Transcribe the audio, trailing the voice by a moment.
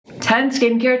10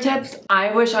 skincare tips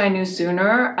I wish I knew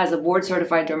sooner as a board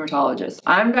certified dermatologist.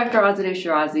 I'm Dr. Azadeh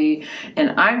Shirazi,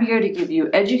 and I'm here to give you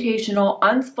educational,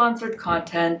 unsponsored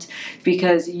content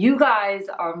because you guys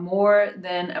are more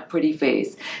than a pretty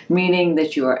face, meaning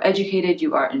that you are educated,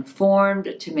 you are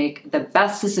informed to make the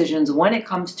best decisions when it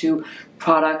comes to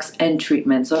products and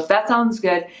treatments. So if that sounds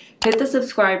good, hit the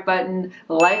subscribe button,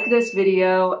 like this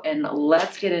video, and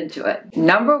let's get into it.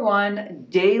 Number one,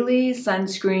 daily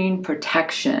sunscreen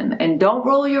protection. And don't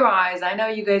roll your eyes. I know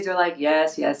you guys are like,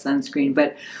 yes, sunscreen,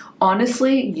 but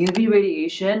honestly, UV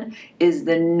radiation is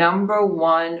the number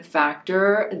one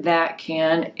factor that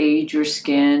can age your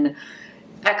skin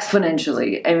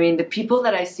exponentially. I mean, the people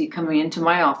that I see coming into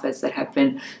my office that have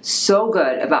been so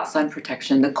good about sun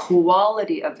protection, the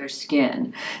quality of their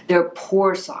skin, their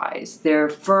pore size, their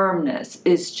firmness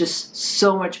is just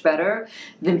so much better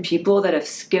than people that have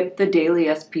skipped the daily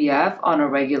SPF on a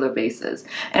regular basis.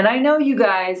 And I know you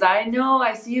guys,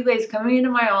 I see you guys coming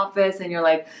into my office and you're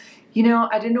like, you know,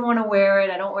 I didn't want to wear it.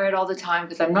 I don't wear it all the time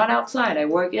because I'm not outside. I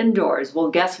work indoors.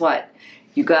 Well, guess what?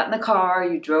 You got in the car,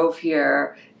 you drove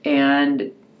here,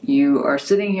 and you are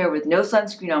sitting here with no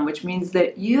sunscreen on, which means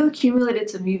that you accumulated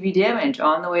some UV damage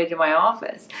on the way to my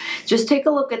office. Just take a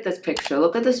look at this picture.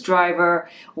 Look at this driver.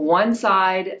 One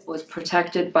side was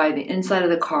protected by the inside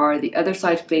of the car. The other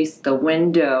side faced the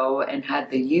window and had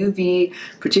the UV,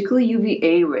 particularly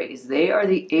UVA rays. They are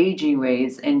the aging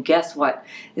rays, and guess what?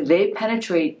 They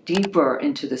penetrate deeper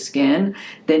into the skin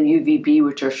than UVB,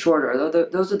 which are shorter.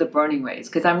 Those are the burning rays.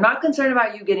 Because I'm not concerned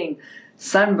about you getting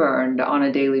sunburned on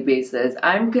a daily basis.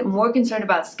 I'm more concerned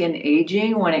about skin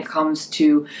aging when it comes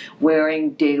to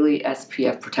wearing daily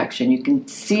SPF protection. You can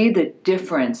see the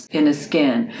difference in the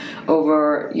skin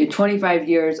over your 25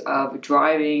 years of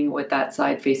driving with that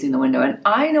side facing the window. And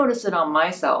I noticed it on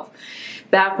myself.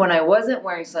 Back when I wasn't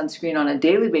wearing sunscreen on a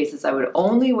daily basis, I would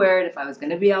only wear it if I was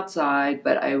going to be outside,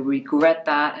 but I regret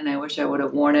that and I wish I would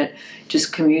have worn it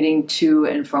just commuting to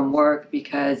and from work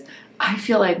because I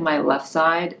feel like my left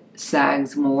side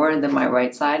sags more than my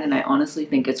right side, and I honestly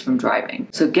think it's from driving.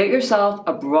 So get yourself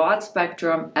a broad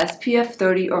spectrum SPF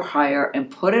 30 or higher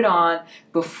and put it on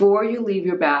before you leave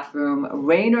your bathroom,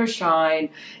 rain or shine.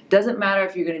 Doesn't matter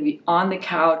if you're going to be on the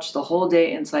couch the whole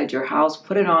day inside your house,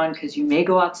 put it on because you may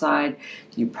go outside.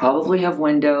 You probably have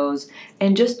windows,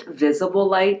 and just visible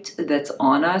light that's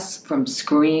on us from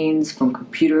screens, from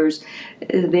computers,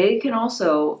 they can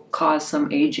also cause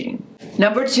some aging.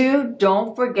 Number two,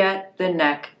 don't forget the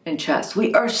neck and chest.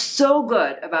 We are so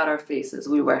good about our faces.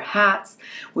 We wear hats,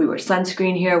 we wear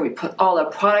sunscreen here, we put all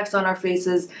our products on our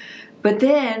faces, but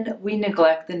then we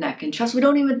neglect the neck and chest. We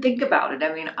don't even think about it.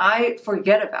 I mean, I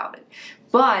forget about it.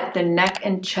 But the neck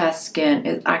and chest skin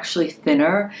is actually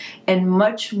thinner and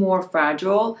much more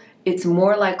fragile. It's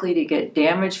more likely to get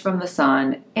damaged from the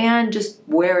sun, and just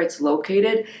where it's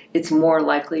located, it's more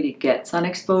likely to get sun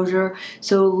exposure.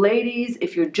 So ladies,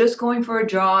 if you're just going for a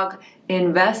jog,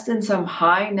 invest in some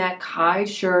high neck, high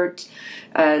shirt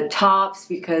tops,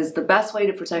 because the best way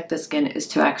to protect the skin is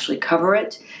to actually cover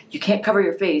it. You can't cover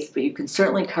your face, but you can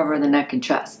certainly cover the neck and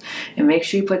chest. And make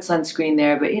sure you put sunscreen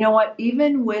there. But you know what?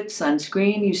 Even with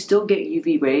sunscreen, you still get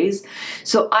UV rays.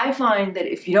 So I find that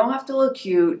if you don't have to look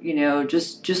cute, you know,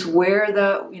 just wear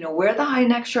the high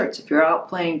neck shirts. If you're out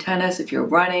playing tennis, if you're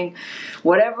running,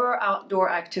 whatever outdoor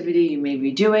activity you may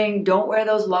be doing, don't wear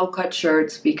those low cut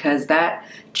shirts because that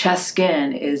chest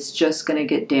skin is just going to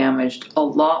get damaged a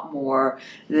lot more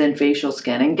than facial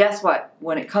skin. And guess what?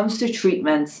 When it comes to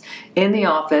treatments in the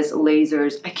office,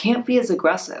 lasers, I can't be as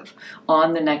aggressive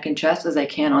on the neck and chest as I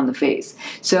can on the face.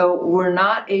 So we're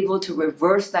not able to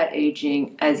reverse that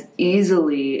aging as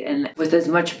easily and with as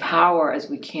much power as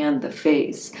we can the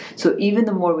face. So even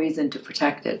the more reason to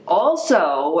protect it.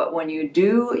 Also, when you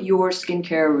do your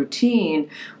skincare routine,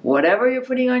 whatever you're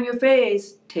putting on your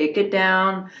face, take it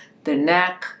down. The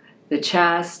neck, the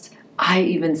chest, I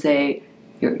even say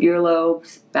your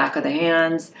earlobes, back of the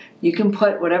hands. You can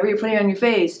put whatever you're putting on your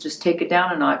face, just take it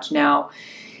down a notch. Now,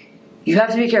 you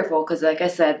have to be careful because, like I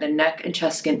said, the neck and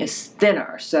chest skin is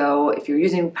thinner. So if you're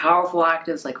using powerful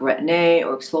actives like Retinoids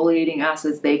or exfoliating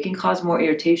acids, they can cause more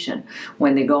irritation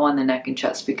when they go on the neck and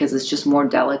chest because it's just more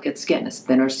delicate skin. It's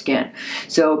thinner skin.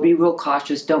 So be real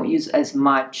cautious. Don't use as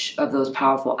much of those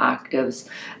powerful actives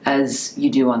as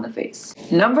you do on the face.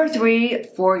 Number three,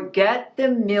 forget the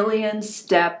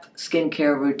million-step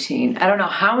skincare routine. I don't know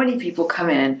how many people come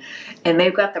in and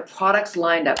they've got the products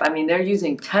lined up. I mean, they're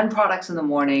using 10 products in the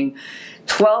morning,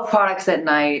 12 products at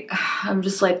night. I'm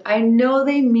just like, I know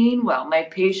they mean well. My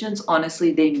patients,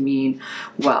 honestly, they mean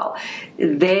well.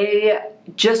 They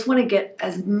just want to get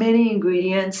as many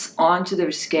ingredients onto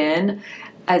their skin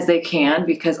as they can,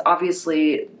 because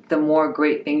obviously the more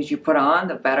great things you put on,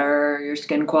 the better your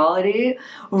skin quality.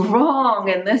 Wrong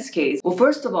in this case. Well,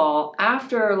 first of all,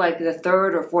 after like the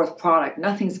third or fourth product,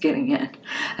 nothing's getting in.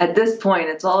 At this point,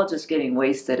 it's all just getting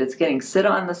wasted. It's getting sit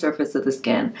on the surface of the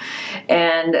skin.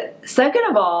 And second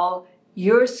of all,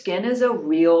 your skin is a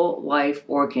real life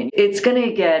organ. It's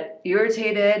gonna get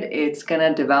irritated, it's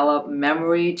gonna develop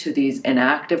memory to these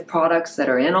inactive products that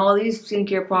are in all these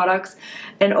skincare products,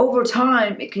 and over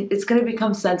time it's gonna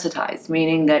become sensitized,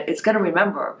 meaning that it's gonna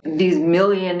remember these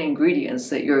million ingredients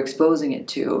that you're exposing it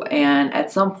to, and at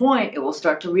some point it will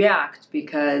start to react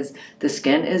because the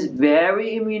skin is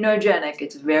very immunogenic,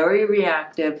 it's very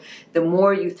reactive. The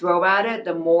more you throw at it,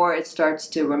 the more it starts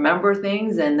to remember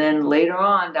things, and then later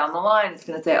on down the line it's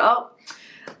going to say, oh,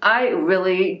 I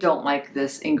really don't like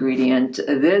this ingredient,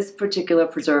 this particular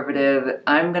preservative,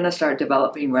 I'm going to start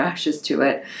developing rashes to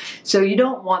it. So you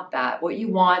don't want that. What you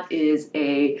want is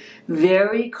a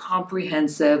very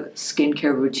comprehensive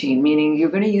skincare routine, meaning you're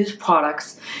going to use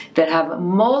products that have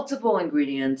multiple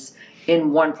ingredients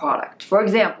in one product. For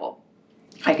example,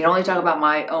 I can only talk about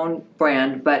my own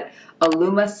brand, but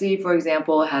Illuma C, for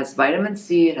example, has vitamin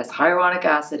C, it has hyaluronic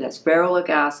acid, it has ferulic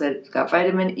acid, it's got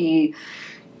vitamin E.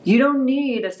 You don't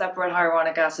need a separate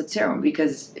hyaluronic acid serum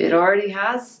because it already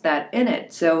has that in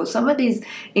it. So some of these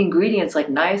ingredients, like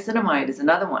niacinamide is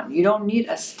another one. You don't need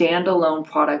a standalone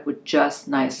product with just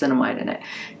niacinamide in it.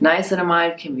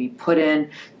 Niacinamide can be put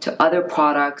in to other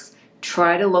products.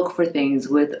 Try to look for things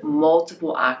with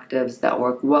multiple actives that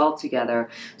work well together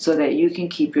so that you can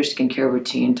keep your skincare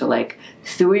routine to like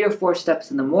 3 or 4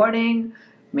 steps in the morning,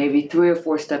 maybe 3 or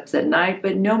 4 steps at night,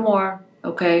 but no more.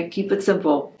 Okay, keep it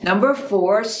simple. Number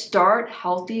 4, start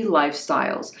healthy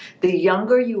lifestyles. The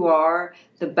younger you are,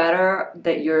 the better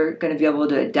that you're going to be able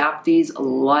to adapt these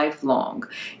lifelong.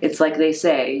 It's like they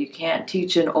say, you can't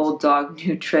teach an old dog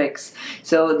new tricks.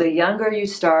 So the younger you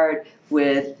start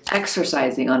with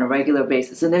exercising on a regular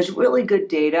basis, and there's really good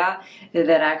data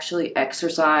that actually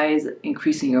exercise,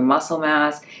 increasing your muscle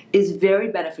mass, is very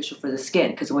beneficial for the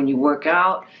skin, because when you work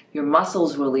out, your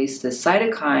muscles release this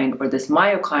cytokine, or this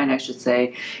myokine I should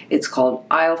say, it's called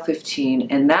IL-15,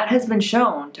 and that has been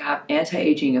shown to have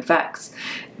anti-aging effects.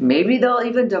 Maybe they'll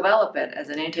even develop it as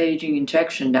an anti-aging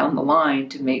injection down the line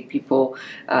to make people,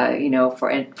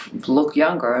 look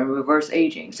younger and reverse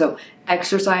aging. So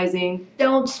exercising,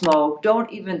 don't smoke, don't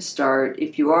even start.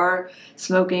 If you are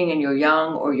smoking and you're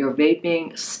young or you're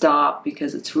vaping, stop,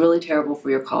 because it's really terrible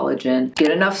for your collagen. Get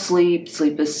enough sleep.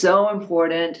 Sleep is so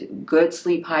important. Good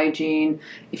sleep hygiene.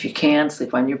 If you can,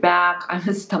 sleep on your back. I'm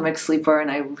a stomach sleeper,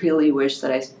 and I really wish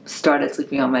that I started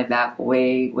sleeping on my back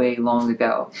way, way long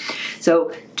ago.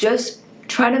 So just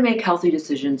try to make healthy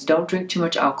decisions. Don't drink too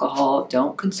much alcohol.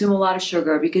 Don't consume a lot of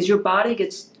sugar, because your body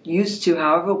gets used to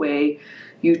however way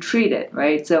you treat it,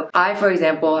 right? So I, for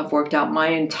example, have worked out my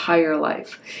entire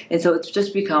life. And so it's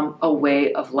just become a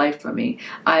way of life for me.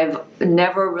 I've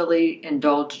never really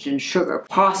indulged in sugar,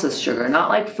 processed sugar, not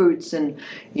like fruits and,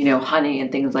 honey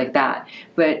and things like that.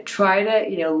 But try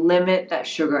to, limit that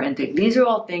sugar intake. These are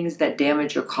all things that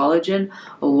damage your collagen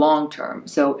long term.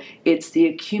 So it's the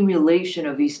accumulation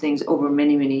of these things over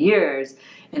many, many years.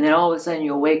 And then all of a sudden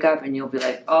you'll wake up and you'll be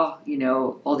like, oh,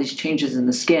 all these changes in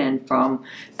the skin from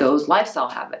those lifestyle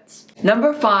habits.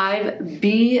 Number 5,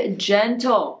 be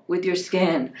gentle with your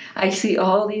skin. I see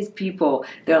all these people,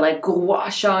 they're like gua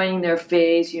shaing their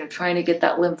face, trying to get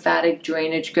that lymphatic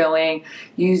drainage going,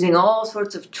 using all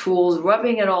sorts of tools,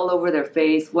 rubbing it all over their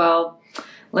face. Well,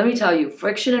 let me tell you,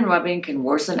 friction and rubbing can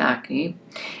worsen acne.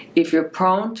 If you're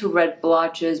prone to red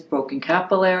blotches, broken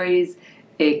capillaries,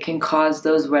 it can cause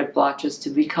those red blotches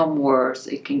to become worse.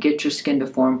 It can get your skin to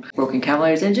form broken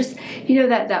capillaries, and just,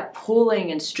 that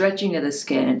pulling and stretching of the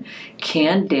skin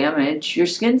can damage your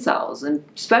skin cells, and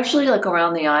especially like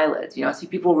around the eyelids. I see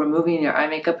people removing their eye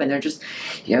makeup and they're just,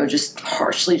 just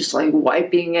harshly just like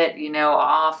wiping it,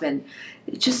 off, and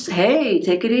just, hey,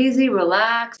 take it easy,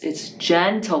 relax. It's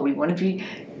gentle. We want to be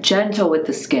gentle with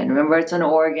the skin. Remember, it's an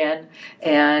organ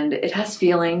and it has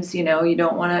feelings. You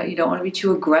don't want to be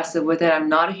too aggressive with it. I'm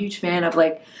not a huge fan of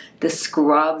like the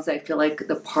scrubs. I feel like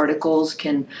the particles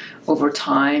can over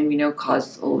time,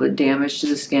 cause a little bit of damage to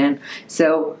the skin.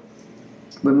 So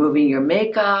removing your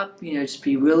makeup, just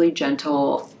be really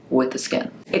gentle with the skin.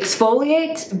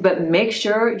 Exfoliate, but make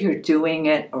sure you're doing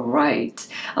it right.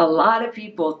 A lot of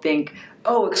people think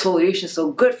oh, exfoliation is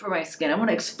so good for my skin. I'm going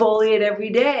to exfoliate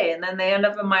every day. And then they end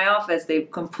up in my office. They've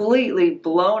completely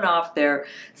blown off their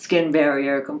skin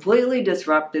barrier, completely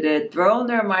disrupted it, thrown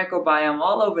their microbiome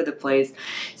all over the place.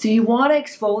 So you want to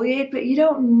exfoliate, but you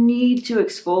don't need to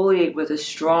exfoliate with a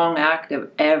strong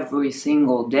active every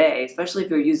single day, especially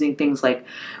if you're using things like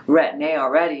Retin-A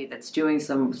already that's doing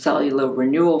some cellular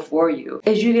renewal for you.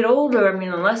 As you get older, I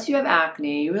mean, unless you have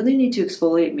acne, you really need to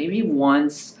exfoliate maybe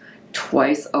once,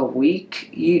 twice a week.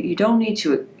 You don't need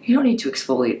to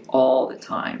exfoliate all the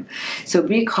time. So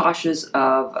be cautious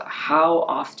of how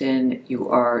often you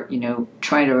are,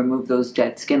 trying to remove those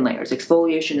dead skin layers.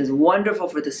 Exfoliation is wonderful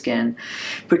for the skin.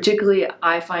 Particularly,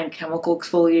 I find chemical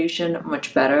exfoliation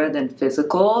much better than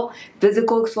physical.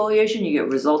 Physical exfoliation, you get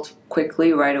results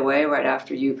quickly right away, right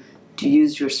after you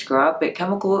use your scrub, but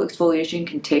chemical exfoliation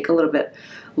can take a little bit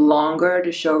longer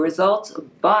to show results,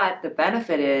 but the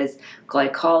benefit is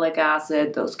glycolic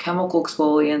acid, those chemical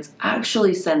exfoliants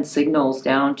actually send signals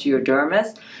down to your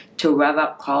dermis to rev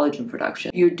up collagen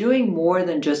production. You're doing more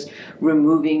than just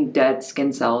removing dead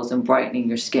skin cells and brightening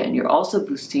your skin. You're also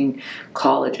boosting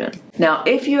collagen. Now,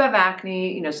 if you have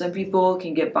acne, some people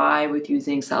can get by with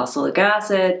using salicylic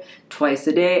acid twice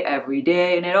a day, every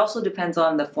day, and it also depends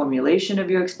on the formulation of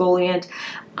your exfoliant.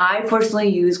 I personally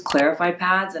use clarify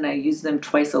pads and I use them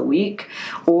twice a week,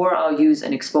 or I'll use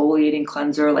an exfoliating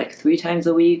cleanser like 3 times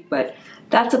a week, but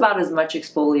that's about as much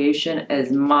exfoliation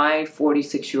as my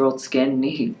 46-year-old skin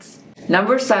needs.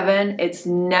 Number 7, it's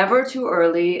never too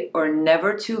early or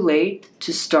never too late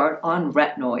to start on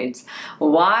retinoids.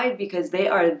 Why? Because they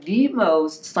are the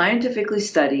most scientifically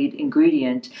studied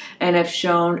ingredient and have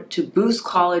shown to boost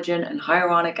collagen and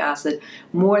hyaluronic acid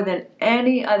more than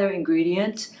any other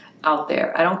ingredient out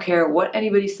there. I don't care what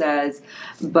anybody says,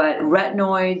 but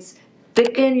retinoids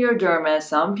thicken your dermis.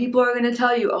 Some people are going to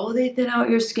tell you, oh, they thin out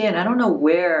your skin. I don't know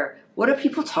what are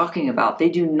people talking about? They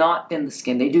do not thin the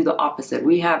skin. They do the opposite.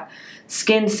 We have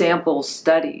skin sample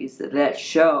studies that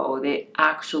show they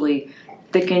actually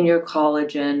thicken your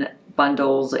collagen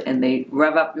bundles and they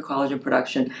rev up your collagen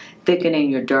production, thickening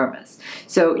your dermis.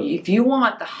 So if you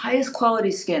want the highest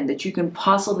quality skin that you can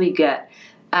possibly get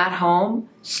at home,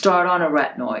 start on a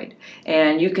retinoid.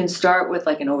 And you can start with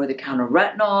like an over-the-counter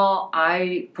retinol.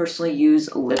 I personally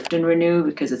use Lift and Renew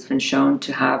because it's been shown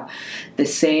to have the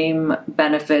same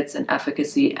benefits and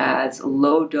efficacy as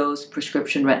low-dose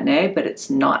prescription Retin-A, but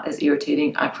it's not as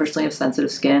irritating. I personally have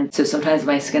sensitive skin, so sometimes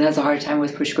my skin has a hard time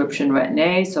with prescription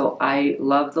Retin-A, so I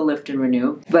love the Lift and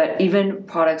Renew. But even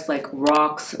products like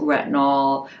Rox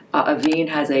Retinol, Avene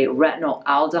has a retinol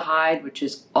aldehyde, which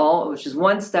is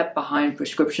one step behind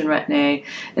prescription Retin-A.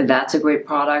 And that's a great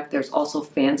product. There's also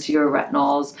fancier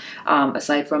retinols.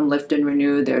 Aside from Lift and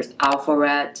Renew, there's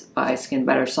Alpha-Ret by Skin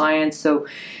Better Science. So,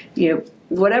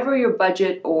 whatever your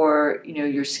budget or,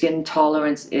 your skin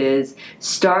tolerance is,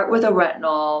 start with a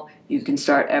retinol. You can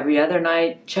start every other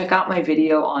night. Check out my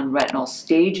video on retinol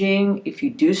staging if you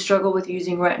do struggle with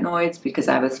using retinoids, because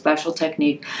I have a special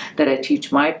technique that I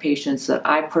teach my patients that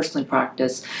I personally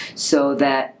practice so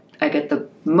that I get the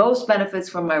most benefits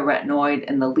from my retinoid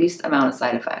and the least amount of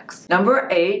side effects. Number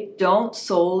 8, don't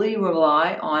solely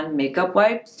rely on makeup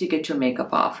wipes to get your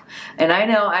makeup off. And I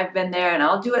know I've been there, and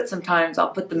I'll do it sometimes. I'll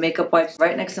put the makeup wipes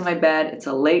right next to my bed. It's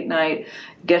a late night,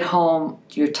 get home,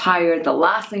 you're tired. The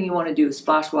last thing you want to do is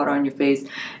splash water on your face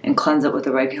and cleanse it with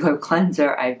a regular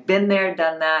cleanser. I've been there,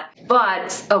 done that.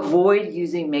 But avoid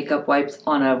using makeup wipes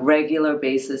on a regular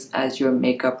basis as your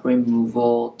makeup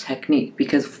removal technique,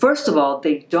 because first of all,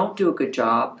 they don't do a good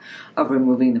job of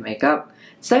removing the makeup.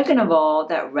 Second of all,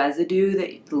 that residue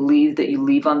that you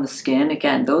leave on the skin,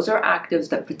 again, those are actives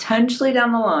that potentially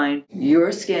down the line,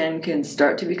 your skin can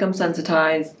start to become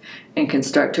sensitized and can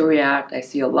start to react. I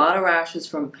see a lot of rashes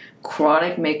from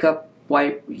chronic makeup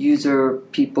wipe user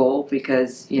people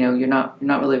because you're not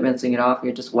really rinsing it off,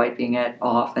 you're just wiping it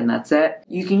off and that's it.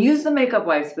 You can use the makeup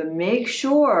wipes, but make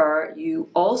sure you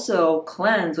also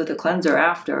cleanse with a cleanser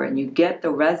after and you get the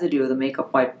residue of the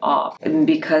makeup wipe off. And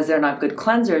because they're not good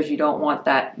cleansers, you don't want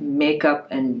that makeup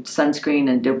and sunscreen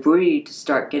and debris to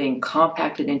start getting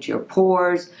compacted into your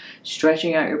pores,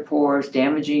 stretching out your pores,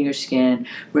 damaging your skin.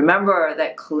 Remember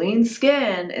that clean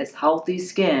skin is healthy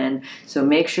skin, so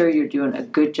make sure you're doing a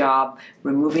good job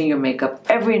removing your makeup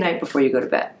every night before you go to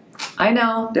bed. I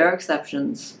know, there are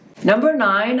exceptions. Number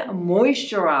 9,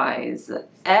 moisturize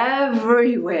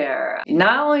everywhere.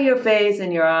 Not only your face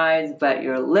and your eyes, but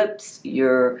your lips,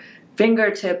 your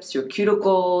fingertips, your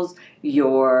cuticles,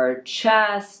 your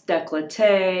chest,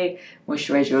 décolleté,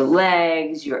 moisturize your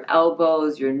legs, your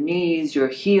elbows, your knees, your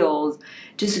heels.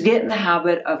 Just get in the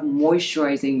habit of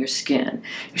moisturizing your skin.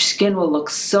 Your skin will look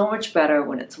so much better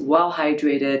when it's well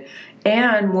hydrated,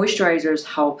 and moisturizers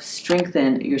help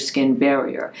strengthen your skin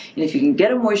barrier. And if you can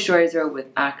get a moisturizer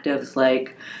with actives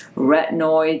like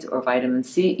retinoids or vitamin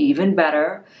C, even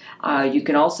better. You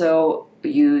can also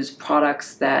use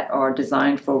products that are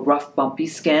designed for rough, bumpy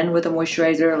skin with a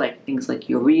moisturizer, like things like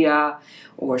urea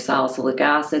or salicylic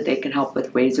acid. They can help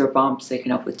with razor bumps, they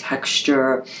can help with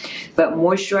texture. But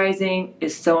moisturizing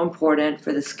is so important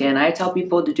for the skin. I tell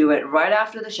people to do it right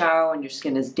after the shower when your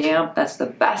skin is damp. That's the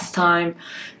best time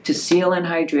to seal in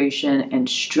hydration and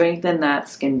strengthen that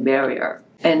skin barrier.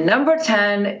 And number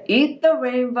 10, eat the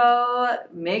rainbow.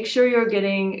 Make sure you're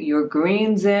getting your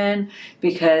greens in,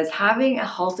 because having a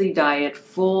healthy diet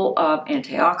full of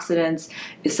antioxidants,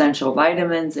 essential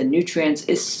vitamins, and nutrients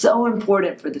is so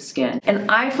important for the skin.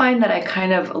 And I find that I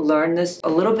kind of learned this a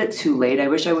little bit too late. I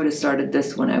wish I would have started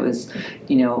this when I was,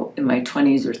 in my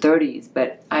 20s or 30s,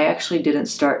 but I actually didn't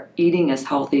start eating as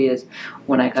healthy as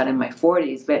when I got in my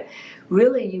 40s. But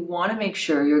really, you want to make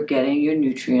sure you're getting your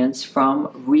nutrients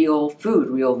from real food,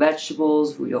 real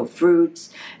vegetables, real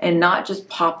fruits, and not just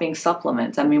popping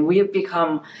supplements. I mean, we have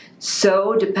become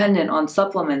so dependent on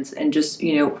supplements and just,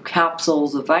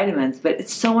 capsules of vitamins, but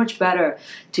it's so much better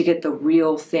to get the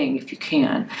real thing if you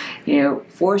can.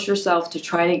 Force yourself to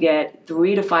try to get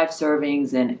 3 to 5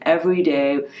 servings in every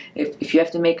day. If you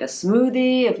have to make a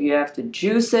smoothie, if you have to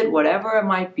juice it, whatever it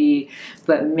might be,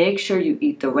 but make sure you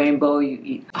eat the rainbow, you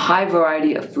eat a high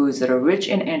variety of foods that are rich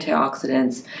in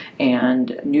antioxidants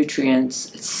and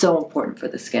nutrients. It's so important for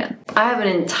the skin. I have an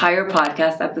entire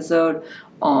podcast episode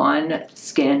on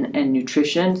skin and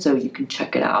nutrition, so you can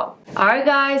check it out. Alright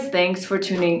guys, thanks for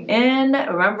tuning in.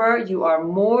 Remember, you are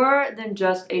more than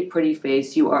just a pretty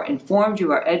face. You are informed,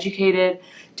 you are educated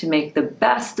to make the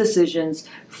best decisions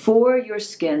for your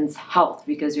skin's health,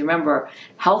 because remember,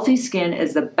 healthy skin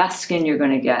is the best skin you're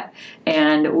going to get.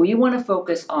 And we want to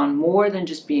focus on more than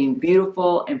just being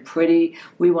beautiful and pretty.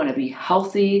 We want to be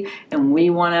healthy, and we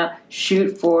want to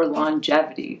shoot for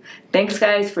longevity. Thanks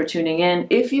guys for tuning in.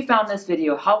 If you found this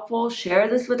video helpful, share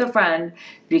this with a friend,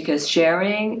 because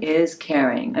sharing is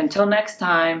caring. Until next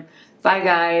time, bye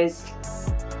guys.